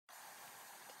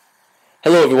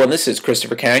Hello everyone, this is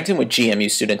Christopher Carrington with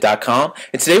GMUstudent.com,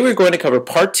 and today we're going to cover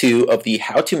part 2 of the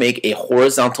how to make a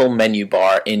horizontal menu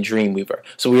bar in Dreamweaver.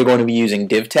 So we're going to be using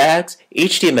div tags,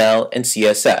 HTML, and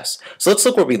CSS. So let's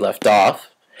look where we left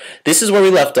off. This is where we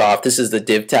left off. This is the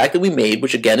div tag that we made,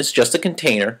 which again is just a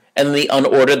container, and then the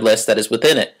unordered list that is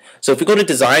within it. So if we go to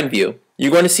Design View,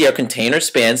 you're going to see our container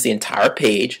spans the entire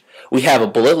page. We have a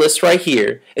bullet list right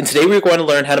here, and today we're going to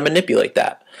learn how to manipulate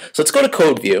that. So let's go to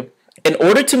Code View. In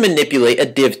order to manipulate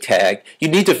a div tag, you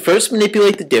need to first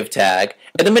manipulate the div tag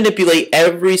and then manipulate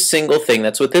every single thing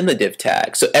that's within the div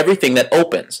tag, so everything that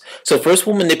opens. So first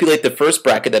we'll manipulate the first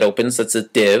bracket that opens, that's a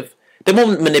div, then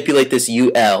we'll manipulate this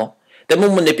UL, then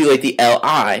we'll manipulate the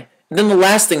LI, and then the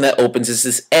last thing that opens is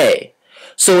this A.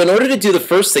 So in order to do the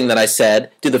first thing that I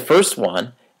said, do the first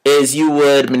one, is you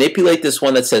would manipulate this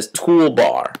one that says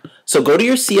toolbar. So go to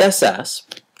your CSS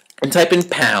and type in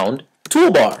pound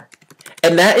toolbar.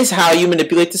 And that is how you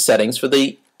manipulate the settings for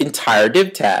the entire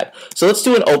div tag. So let's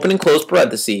do an open and close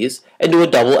parentheses and do a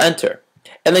double enter.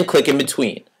 And then click in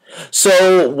between.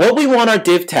 So what we want our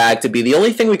div tag to be, the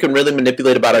only thing we can really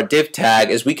manipulate about our div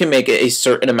tag is we can make it a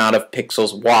certain amount of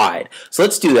pixels wide. So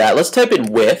let's do that. Let's type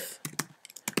in width,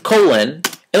 colon, and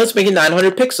let's make it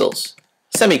 900 pixels,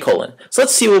 semicolon. So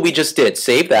let's see what we just did.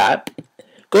 Save that.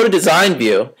 Go to Design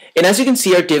View, and as you can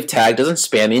see, our div tag doesn't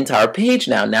span the entire page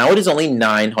now. Now it is only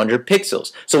 900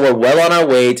 pixels. So we're well on our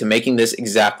way to making this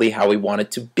exactly how we want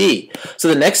it to be. So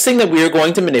the next thing that we are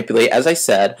going to manipulate, as I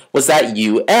said, was that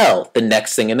UL, the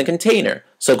next thing in the container.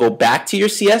 So go back to your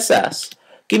CSS,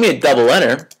 give me a double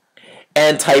enter,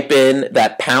 and type in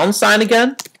that pound sign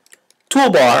again,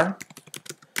 toolbar,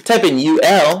 type in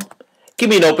UL, give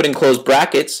me an open and close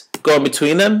brackets, go in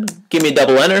between them, give me a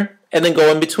double enter, and then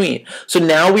go in between. So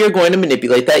now we are going to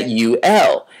manipulate that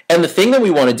UL. And the thing that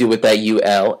we want to do with that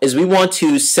UL is we want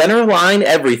to center line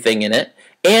everything in it,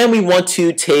 and we want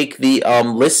to take the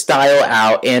list style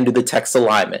out and do the text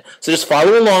alignment. So just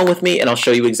follow along with me and I'll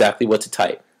show you exactly what to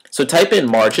type. So type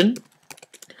in margin,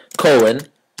 colon,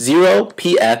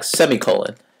 0px,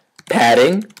 semicolon,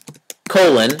 padding,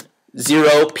 colon,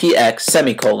 0px,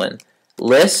 semicolon,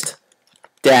 list,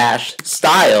 dash,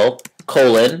 style,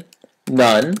 colon,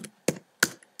 none,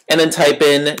 and then type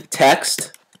in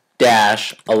text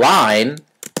dash align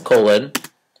colon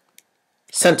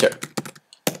center.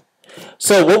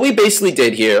 So what we basically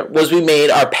did here was we made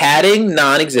our padding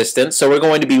non-existent, so we're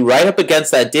going to be right up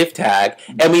against that div tag,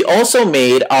 and we also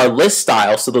made our list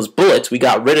style, so those bullets, we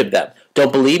got rid of them.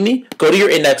 Don't believe me? Go to your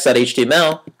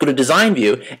index.html, go to Design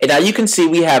View, and now you can see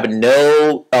we have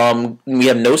no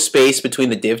space between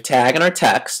the div tag and our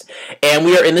text, and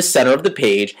we are in the center of the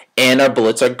page, and our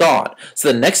bullets are gone.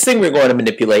 So the next thing we're going to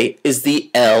manipulate is the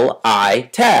LI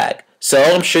tag. So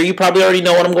I'm sure you probably already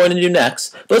know what I'm going to do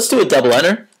next. But let's do a double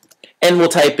enter, and we'll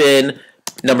type in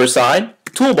number sign,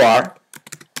 toolbar,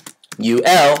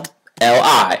 UL,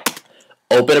 LI.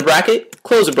 Open a bracket,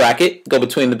 close a bracket, go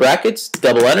between the brackets,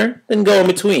 double enter, then go in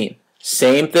between.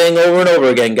 Same thing over and over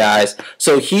again, guys.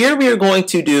 So here we are going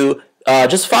to do,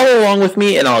 just follow along with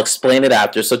me and I'll explain it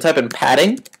after. So type in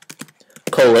padding,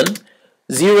 colon,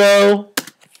 0,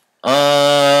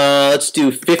 let's do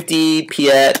 50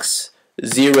 px,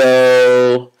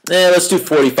 0, let's do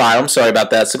 45, I'm sorry about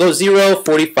that. So go 0,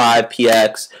 45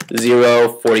 px,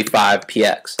 0, 45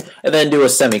 px, and then do a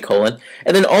semicolon.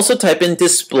 And then also type in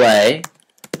display,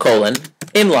 colon,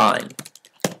 inline.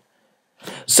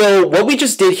 So what we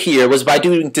just did here was by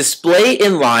doing display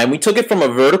inline, we took it from a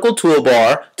vertical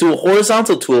toolbar to a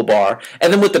horizontal toolbar,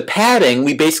 and then with the padding,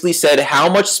 we basically said how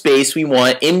much space we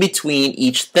want in between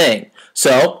each thing.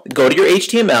 So go to your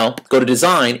HTML, go to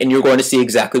design, and you're going to see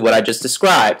exactly what I just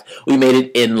described. We made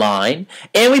it inline,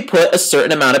 and we put a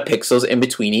certain amount of pixels in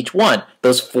between each one.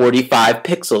 Those 45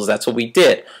 pixels, that's what we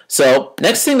did. So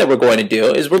next thing that we're going to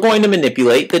do is we're going to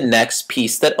manipulate the next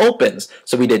piece that opens.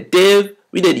 So we did div,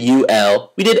 we did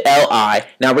UL, we did LI,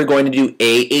 now we're going to do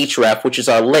ahref, which is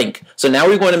our link. So now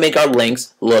we're going to make our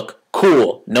links look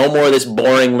cool. No more of this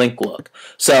boring link look.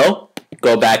 So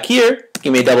go back here,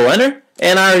 give me a double enter,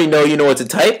 and I already know you know what to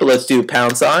type, but let's do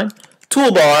pound sign,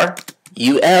 toolbar,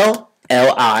 UL,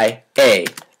 LI, A.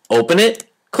 Open it,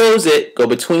 close it, go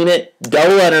between it,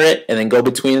 double enter it, and then go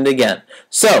between it again.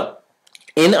 So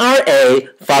in our A,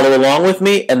 follow along with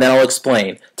me, and then I'll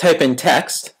explain. Type in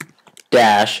text,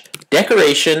 dash,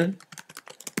 decoration,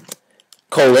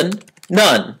 colon,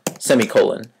 none,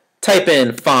 semicolon. Type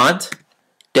in font,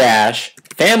 dash,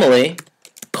 family,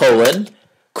 colon.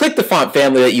 Click the font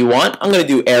family that you want. I'm going to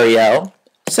do Arial,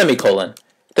 semicolon.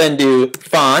 Then do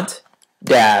font,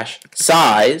 dash,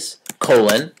 size,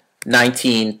 colon,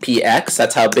 19px.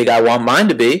 That's how big I want mine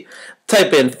to be.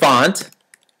 Type in font,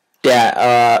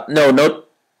 Yeah.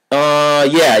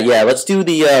 Let's do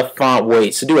the font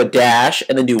weight. So do a dash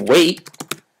and then do weight,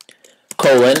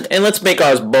 colon, and let's make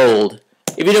ours bold.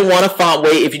 If you didn't want a font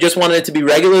weight, if you just wanted it to be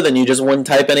regular, then you just wouldn't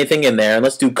type anything in there. And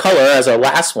let's do color as our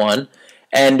last one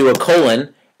and do a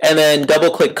colon. And then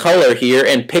double click color here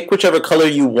and pick whichever color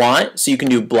you want. So you can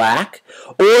do black.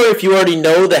 Or if you already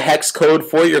know the hex code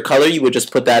for your color, you would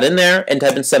just put that in there and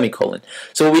type in semicolon.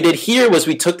 So what we did here was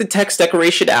we took the text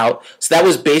decoration out. So that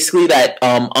was basically that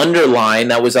underline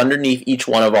that was underneath each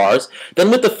one of ours.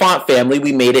 Then with the font family,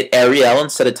 we made it Arial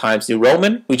instead of Times New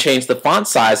Roman. We changed the font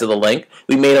size of the link.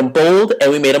 We made them bold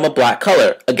and we made them a black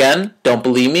color. Again, don't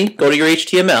believe me? Go to your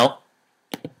HTML.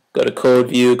 Go to code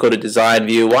view, go to design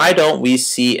view. Why don't we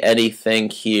see anything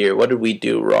here? What did we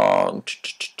do wrong?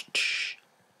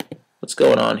 What's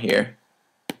going on here?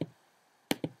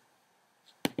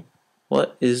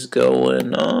 What is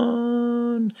going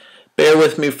on? Bear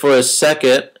with me for a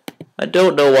second. I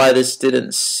don't know why this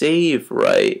didn't save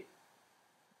right.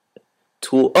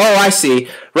 Tool. Oh, I see.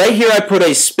 Right here I put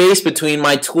a space between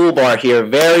my toolbar here.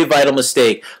 Very vital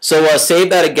mistake. So save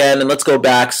that again and let's go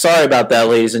back. Sorry about that,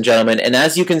 ladies and gentlemen. And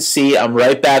as you can see, I'm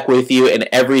right back with you and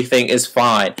everything is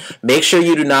fine. Make sure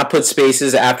you do not put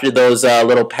spaces after those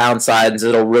little pound signs.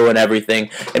 It'll ruin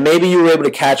everything. And maybe you were able to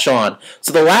catch on.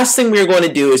 So the last thing we're going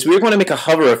to do is we're going to make a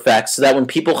hover effect so that when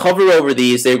people hover over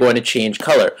these, they're going to change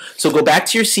color. So go back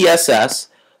to your CSS,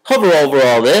 hover over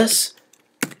all this,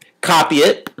 copy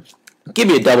it, give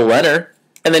me a double enter,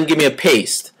 and then give me a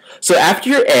paste. So after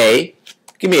your A,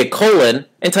 give me a colon,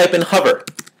 and type in hover.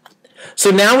 So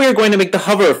now we are going to make the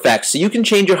hover effects. So you can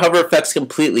change your hover effects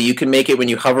completely. You can make it when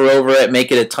you hover over it, make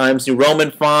it a Times New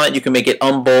Roman font. You can make it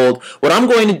unbold. What I'm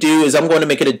going to do is I'm going to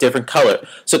make it a different color.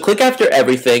 So click after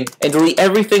everything, and delete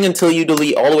everything until you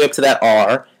delete all the way up to that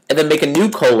R, and then make a new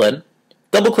colon,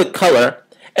 double click color,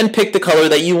 and pick the color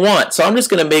that you want. So I'm just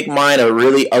going to make mine a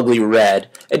really ugly red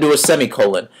and do a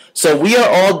semicolon. So we are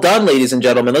all done, ladies and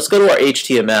gentlemen. Let's go to our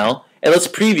HTML and let's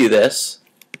preview this.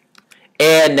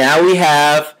 And now we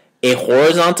have a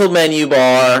horizontal menu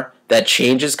bar that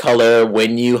changes color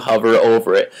when you hover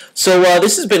over it. So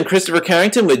this has been Christopher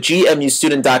Carrington with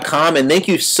GMUstudent.com, and thank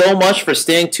you so much for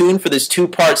staying tuned for this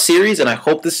two-part series, and I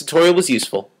hope this tutorial was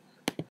useful.